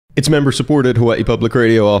It's member-supported Hawaii Public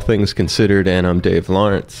Radio, all things considered, and I'm Dave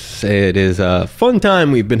Lawrence. It is a fun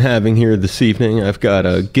time we've been having here this evening. I've got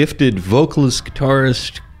a gifted vocalist,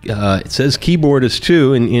 guitarist, it says keyboardist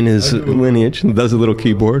too in his lineage, does a little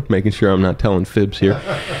keyboard, making sure I'm not telling fibs here.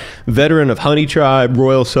 Veteran of Honey Tribe,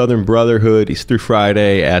 Royal Southern Brotherhood. He's through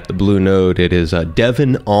Friday at the Blue Note. It is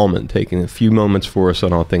Devon Allman taking a few moments for us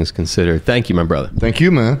on All Things Considered. Thank you, my brother. Thank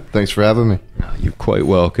you, man. Thanks for having me. You're quite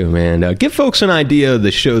welcome. And give folks an idea of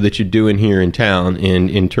the show that you're doing here in town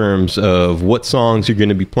in terms of what songs you're going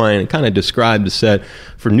to be playing, and kind of describe the set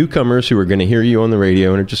for newcomers who are going to hear you on the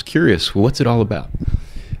radio and are just curious, what's it all about?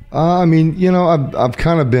 I mean, you know, I've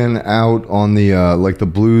kind of been out on the like the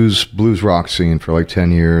blues rock scene for like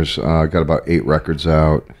 10 years. Got about 8 records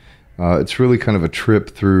out. It's really kind of a trip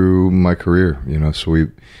through my career, you know. So we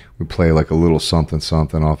play like a little something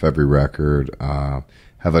off every record.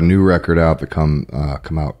 Have a new record out that come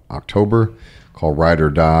out October called Ride or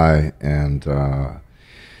Die, and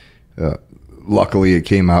luckily it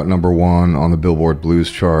came out number 1 on the Billboard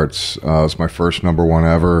Blues charts. It was my first number 1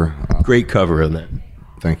 ever. Great cover of that.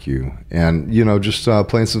 Thank you. And, you know, just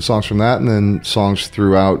playing some songs from that, and then songs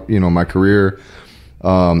throughout, you know, my career.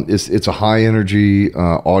 It's a high energy,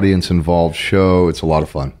 audience involved show. It's a lot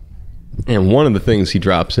of fun. And one of the things he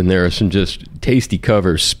drops in there are some just tasty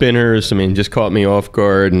covers. Spinners, I mean, just caught me off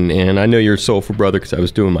guard. And I know you're a soulful brother because I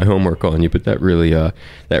was doing my homework on you, but that really,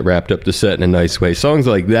 that wrapped up the set in a nice way. Songs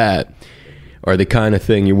like that are the kind of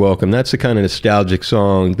thing you're welcome. That's the kind of nostalgic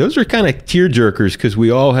song. Those are kind of tear jerkers because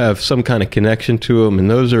we all have some kind of connection to them.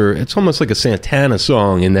 And it's almost like a Santana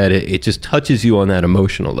song in that it just touches you on that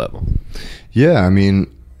emotional level. Yeah, I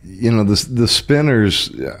mean, you know, the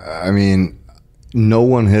Spinners, I mean, no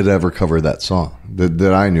one had ever covered that song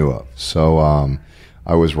that I knew of. So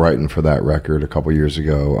I was writing for that record a couple years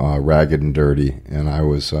ago, Ragged and Dirty, and I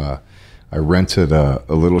rented a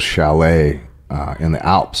little chalet in the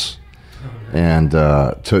Alps, and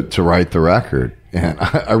to write the record. And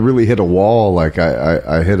I really hit a wall. Like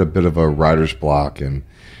I hit a bit of a writer's block, and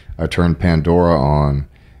I turned Pandora on,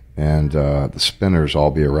 and the Spinners,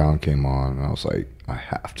 All Be Around came on, and I was like, I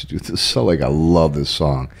have to do this. So like, I love this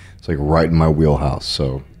song. It's like right in my wheelhouse.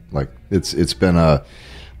 So like it's been a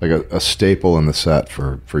staple in the set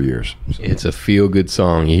for years. So. It's a feel-good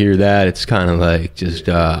song. You hear that, it's kind of like just,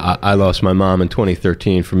 I lost my mom in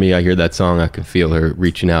 2013. For me, I hear that song, I can feel her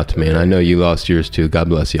reaching out to me, and I know you lost yours too. God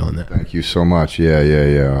bless you on that. Thank you so much.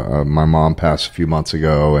 Yeah. My mom passed a few months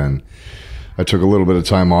ago, and I took a little bit of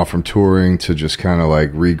time off from touring to just kind of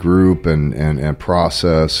like regroup and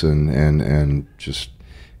process and just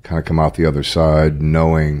kind of come out the other side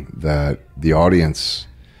knowing that the audience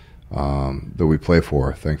that we play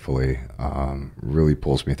for, thankfully, really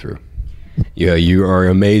pulls me through. Yeah, you are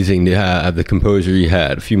amazing to have the composure you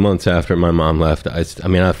had. A few months after my mom left, I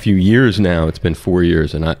mean, a few years now, it's been 4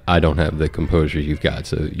 years, and I don't have the composure you've got,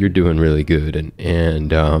 so you're doing really good.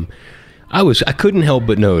 And I couldn't help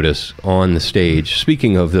but notice on the stage,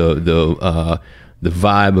 speaking of the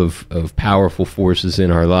vibe of powerful forces in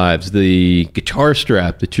our lives, the guitar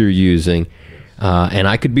strap that you're using, and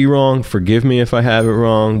I could be wrong, forgive me if I have it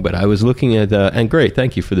wrong, but I was looking at, and great,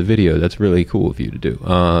 thank you for the video, that's really cool of you to do.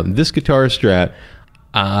 This guitar strap,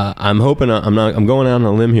 I'm hoping, I'm going out on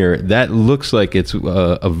a limb here, that looks like it's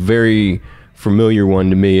a very familiar one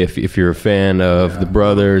to me if you're a fan of the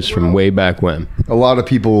Brothers from way back when. A lot of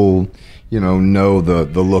people, you know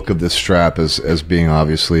the look of this strap as being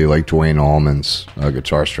obviously like Devon Allman's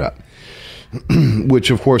guitar strap, which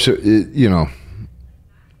of course, you know,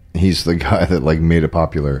 he's the guy that like made it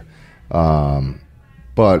popular.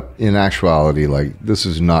 But in actuality, like this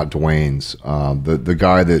is not Dwayne's. The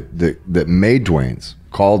guy that made Dwayne's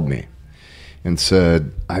called me and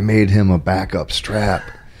said, I made him a backup strap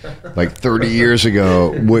like 30 years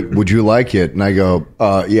ago. Would you like it? And I go,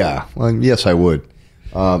 yeah, well, yes, I would.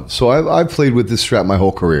 So I've played with this strap my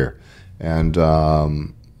whole career, and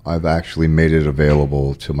I've actually made it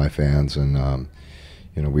available to my fans, and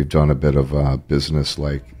you know, we've done a bit of business,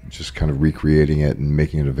 like just kind of recreating it and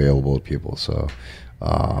making it available to people. So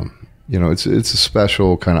you know, it's a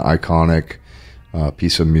special kind of iconic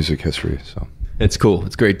piece of music history. So it's cool.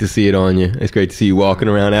 It's great to see it on you. It's great to see you walking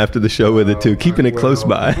around after the show with it too, keeping it close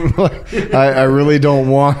by. I really don't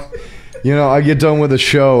want. You know, I get done with a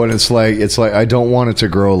show and it's like I don't want it to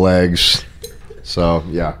grow legs. So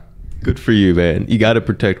yeah. Good for you, man. You got to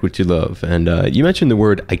protect what you love. And you mentioned the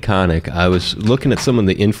word iconic. I was looking at some of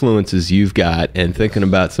the influences you've got and thinking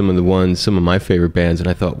about some of my favorite bands, and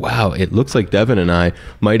I thought, wow, it looks like Devon and I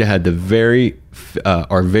might have had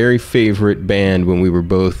our very favorite band when we were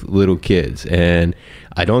both little kids. And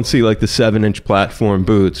I don't see like the 7-inch platform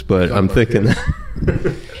boots, but I'm thinking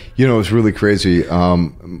that. You know, it was really crazy.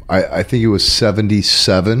 I think it was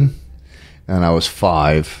 77, and I was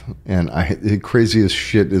 5. And the craziest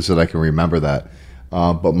shit is that I can remember that.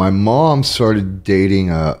 But my mom started dating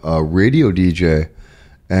a radio DJ,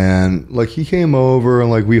 and like he came over and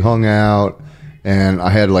like we hung out, and I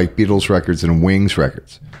had like Beatles records and Wings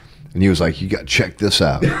records, and he was like, "You got to check this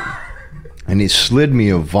out," and he slid me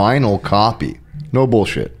a vinyl copy, no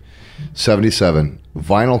bullshit, 77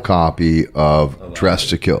 vinyl copy of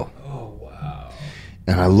Dressed to Kill. Oh wow!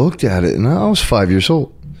 And I looked at it, and I was 5 years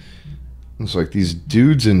old. It's like these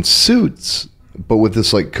dudes in suits, but with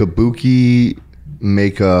this like kabuki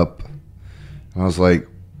makeup. And I was like,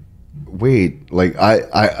 wait, like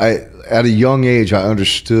I at a young age I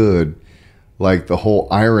understood like the whole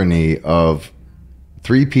irony of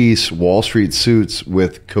 3-piece Wall Street suits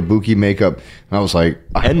with kabuki makeup. And I was like,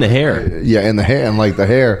 and the hair. Yeah, and the hair, and like the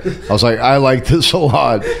hair. I was like, I like this a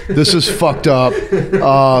lot. This is fucked up.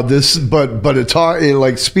 But it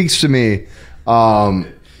like speaks to me.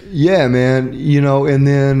 Yeah, man, you know, and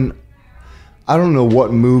then I don't know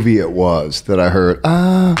what movie it was that I heard,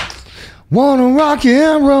 I wanna rock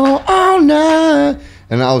and roll all night.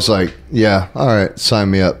 And I was like, yeah, all right,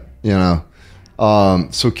 sign me up, you know.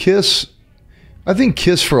 So Kiss, I think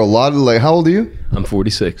Kiss for a lot of, like, how old are you? I'm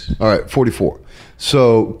 46. All right, 44.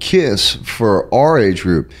 So Kiss for our age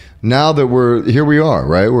group, now that here we are,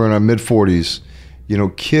 right? We're in our mid-40s. You know,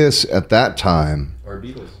 Kiss at that time. Our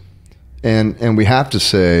Beatles. And we have to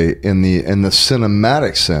say, in the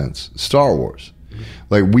cinematic sense, Star Wars. Mm-hmm.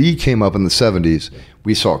 Like, we came up in the 70s,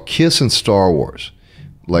 we saw Kiss and Star Wars.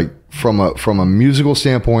 Like, from a musical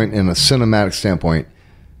standpoint and a cinematic standpoint,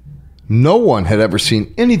 no one had ever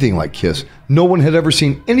seen anything like Kiss. No one had ever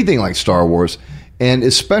seen anything like Star Wars. And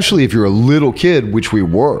especially if you're a little kid, which we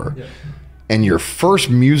were, and your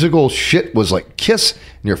first musical shit was like Kiss,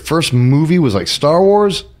 and your first movie was like Star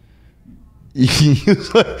Wars,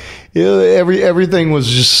 everything was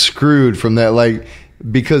just screwed from that, like,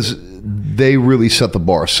 because they really set the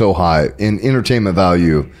bar so high in entertainment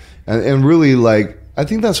value, and really, like, I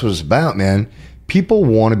think that's what it's about, man. People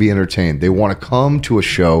want to be entertained. They want to come to a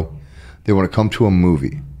show. They want to come to a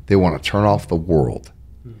movie. They want to turn off the world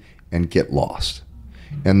and get lost.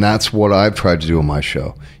 And that's what I've tried to do on my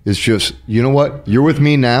show. It's just, you know what? You're with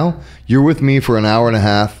me now. You're with me for an hour and a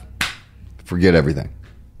half. Forget everything.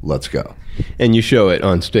 Let's go. And you show it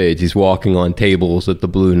on stage. He's walking on tables at the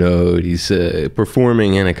Blue Note. He's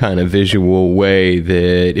performing in a kind of visual way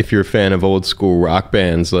that, if you're a fan of old school rock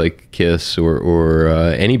bands like Kiss or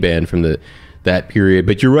any band from that period.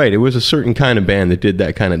 But you're right, it was a certain kind of band that did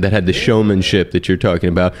that had the showmanship that you're talking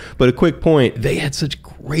about. But a quick point, they had such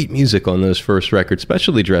great music on those first records,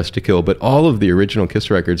 especially Dressed to Kill, but all of the original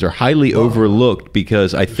Kiss records are highly overlooked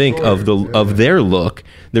because I think of their look,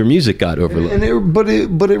 their music got overlooked. But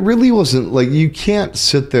it really wasn't, like, you can't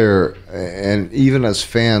sit there and even as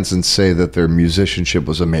fans and say that their musicianship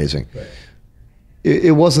was amazing. Right.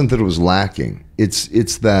 It wasn't that it was lacking. It's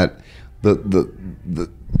that the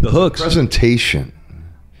hooks, presentation,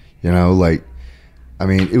 you know, like, I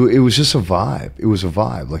mean, it was just a vibe. It was a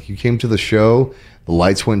vibe. Like, you came to the show, the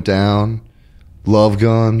lights went down, Love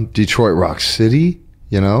Gun, Detroit Rock City,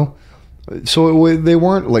 you know. So they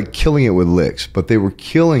weren't like killing it with licks, but they were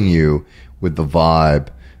killing you with the vibe,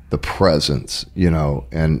 the presence, you know,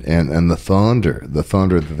 and the thunder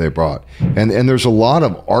that they brought. And there's a lot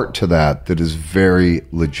of art to that is very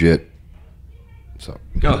legit. So.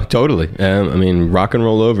 Oh, totally. I mean, Rock and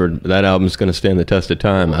Roll Over, that album's going to stand the test of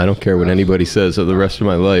time. I don't care what anybody says for the rest of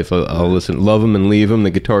my life. I'll listen. Love 'Em and Leave 'Em,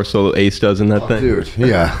 the guitar solo Ace does in that thing. Dude,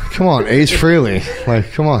 yeah. Come on, Ace Frehley.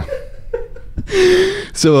 Like, come on.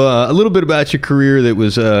 So a little bit about your career. That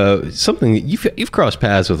was something that you've crossed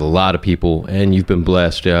paths with a lot of people, and you've been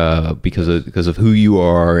blessed because of who you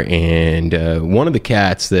are. And one of the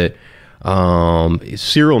cats that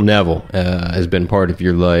Cyril Neville has been part of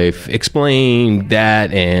your life. Explain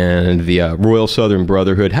that and the Royal Southern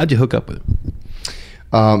Brotherhood. How'd you hook up with him?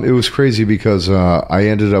 It was crazy because I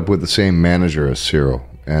ended up with the same manager as Cyril,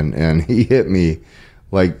 and he hit me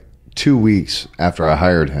like 2 weeks after I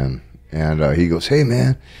hired him, and he goes, "Hey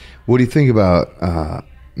man, what do you think about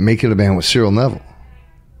making a band with Cyril Neville?"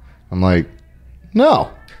 I'm like, "No.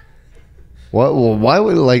 What? Well, why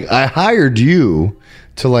would, like, I hired you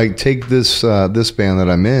to like take this band that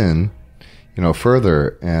I'm in, you know,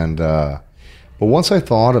 further." And but once I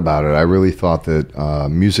thought about it, I really thought that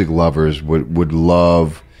music lovers would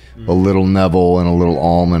love a little Neville and a little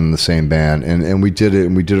Allman in the same band, and we did it,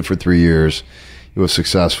 and we did it for 3 years. It was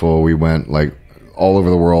successful. We went like all over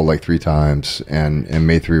the world like 3 times and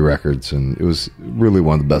made 3 records, and it was really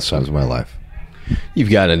one of the best times of my life. You've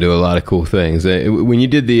gotten to do a lot of cool things. When you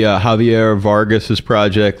did the Javier Vargas's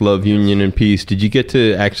project, Love, Union, and Peace, did you get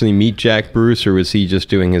to actually meet Jack Bruce, or was he just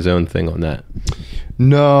doing his own thing on that?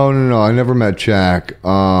 No. I never met Jack.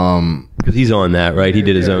 Because he's on that, right? He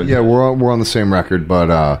did his own. Yeah, we're on the same record,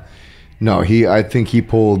 but no, I think he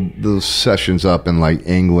pulled those sessions up in like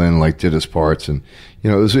England, like did his parts, and it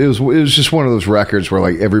was just one of those records where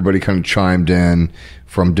like everybody kind of chimed in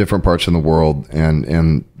from different parts in the world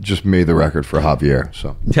and just made the record for Javier.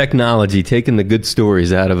 So technology taking the good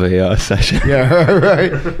stories out of a session. Yeah,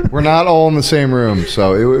 right. We're not all in the same room,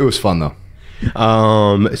 so it was fun though.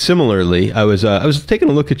 Similarly, I was taking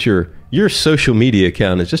a look at your social media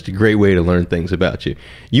account. It's just a great way to learn things about you.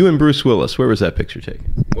 You and Bruce Willis, where was that picture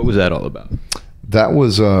taken? What was that all about? That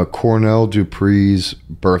was Cornell Dupree's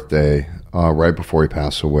birthday, right before he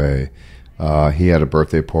passed away. He had a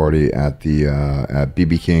birthday party at the at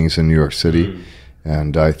BB King's in New York City,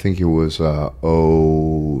 and I think it was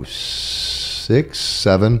 06,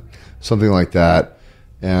 07, something like that.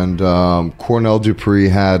 And Cornell Dupree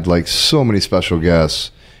had like so many special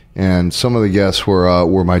guests, and some of the guests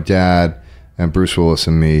were my dad and Bruce Willis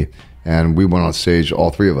and me, and we went on stage,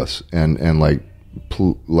 all three of us, and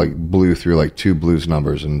blew through like 2 blues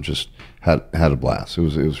numbers and just had a blast. It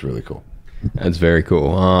was really cool. That's very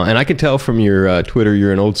cool. And I can tell from your Twitter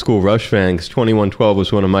you're an old school Rush fan, because 2112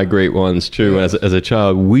 was one of my great ones too. As a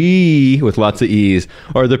child, we, with lots of E's,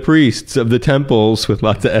 are the priests of the temples with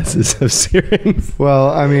lots of S's of Syrinx. Well,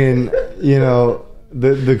 I mean,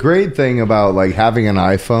 the great thing about like having an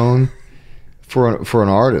iPhone for an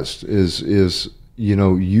artist is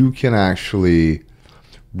you can actually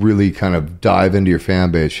really kind of dive into your fan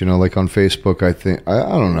base. Like on Facebook, I think I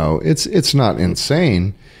don't know, it's not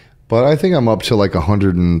insane, but I think I'm up to like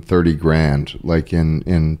 130 grand, like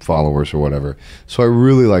in followers or whatever. So I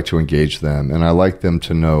really like to engage them, and I like them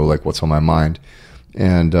to know like what's on my mind.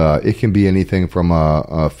 And it can be anything from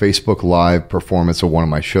a Facebook Live performance of one of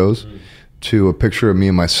my shows, to a picture of me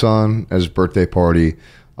and my son at his birthday party,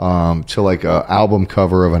 to like an album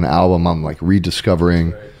cover of an album I'm like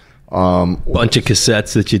rediscovering. Bunch of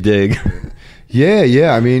cassettes that you dig.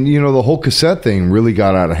 Yeah. I mean, the whole cassette thing really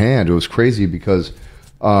got out of hand. It was crazy because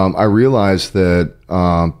I realized that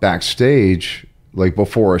backstage, like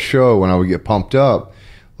before a show, when I would get pumped up,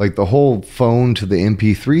 like the whole phone to the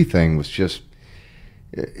MP3 thing was just,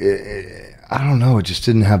 I don't know, it just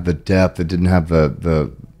didn't have the depth. It didn't have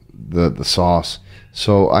the sauce.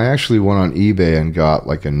 So I actually went on eBay and got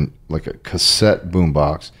like a cassette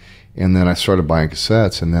boombox, and then I started buying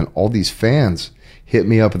cassettes, and then all these fans hit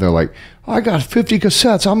me up and they're like, I got 50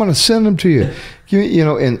 cassettes, I'm going to send them to you.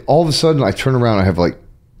 And all of a sudden I turn around, I have like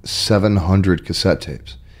 700 cassette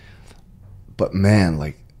tapes. But man,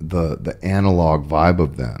 like the analog vibe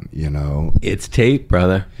of them, It's tape,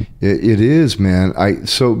 brother. It is, man.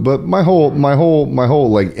 But my whole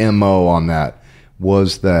like MO on that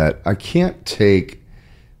was that I can't take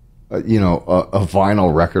a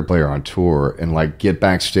vinyl record player on tour and like get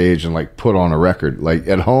backstage and like put on a record. Like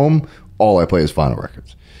at home, all I play is vinyl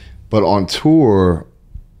records. But on tour,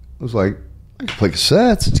 it was like, I can play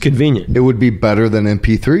cassettes. It's convenient. It would be better than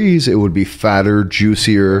MP3s. It would be fatter,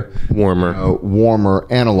 juicier, warmer,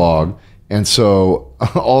 analog. And so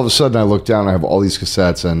all of a sudden I look down, I have all these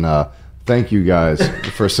cassettes, and thank you guys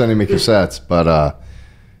for sending me cassettes. But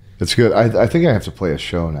it's good. I think I have to play a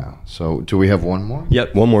show now. So do we have one more?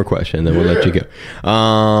 Yep, one more question, then we'll let you go.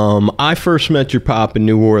 I first met your pop in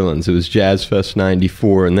New Orleans. It was Jazz Fest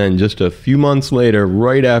 94, and then just a few months later,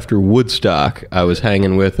 right after Woodstock, I was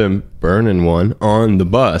hanging with him, burning one, on the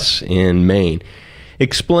bus in Maine.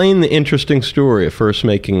 Explain the interesting story of first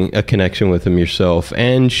making a connection with him yourself,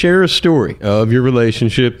 and share a story of your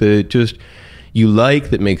relationship that just you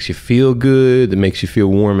like, that makes you feel good, that makes you feel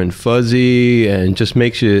warm and fuzzy, and just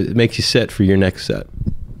makes you set for your next set.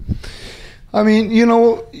 I mean,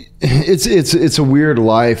 it's a weird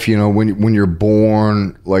life, when you're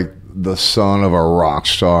born like the son of a rock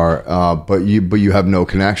star, but you have no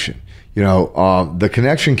connection. The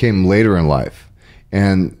connection came later in life,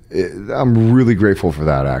 and I'm really grateful for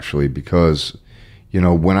that, actually, because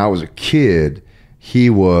when I was a kid, he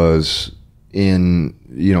was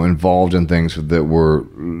involved in things that were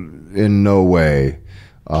in no way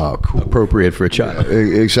cool. Appropriate for a child.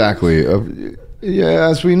 Exactly. Yeah,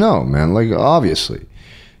 as we know, man. Like obviously,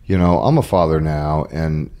 I'm a father now,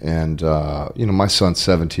 and my son's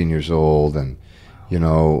 17 years old, and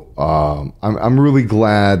I'm really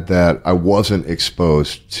glad that I wasn't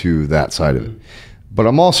exposed to that side of it. But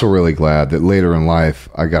I'm also really glad that later in life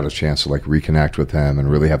I got a chance to like reconnect with him and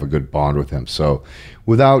really have a good bond with him. So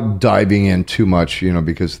without diving in too much, you know,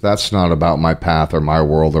 because that's not about my path or my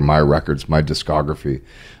world or my records, my discography.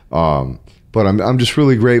 But I'm just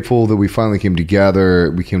really grateful that we finally came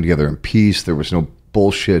together. We came together in peace. There was no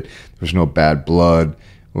bullshit. There was no bad blood.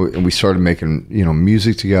 And we started making, you know,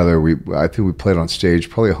 music together. I think we played on stage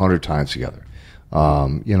probably 100 times together.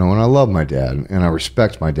 You know, and I love my dad and I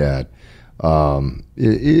respect my dad.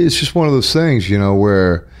 It's just one of those things, you know,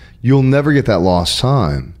 where you'll never get that lost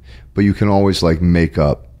time, but you can always like make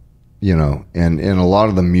up, you know, and a lot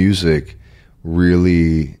of the music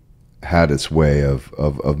really had its way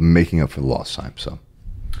of making up for the lost time. So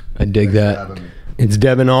I dig that. It's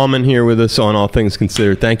Devon Allman here with us on All Things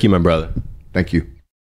Considered. Thank you, my brother. Thank you.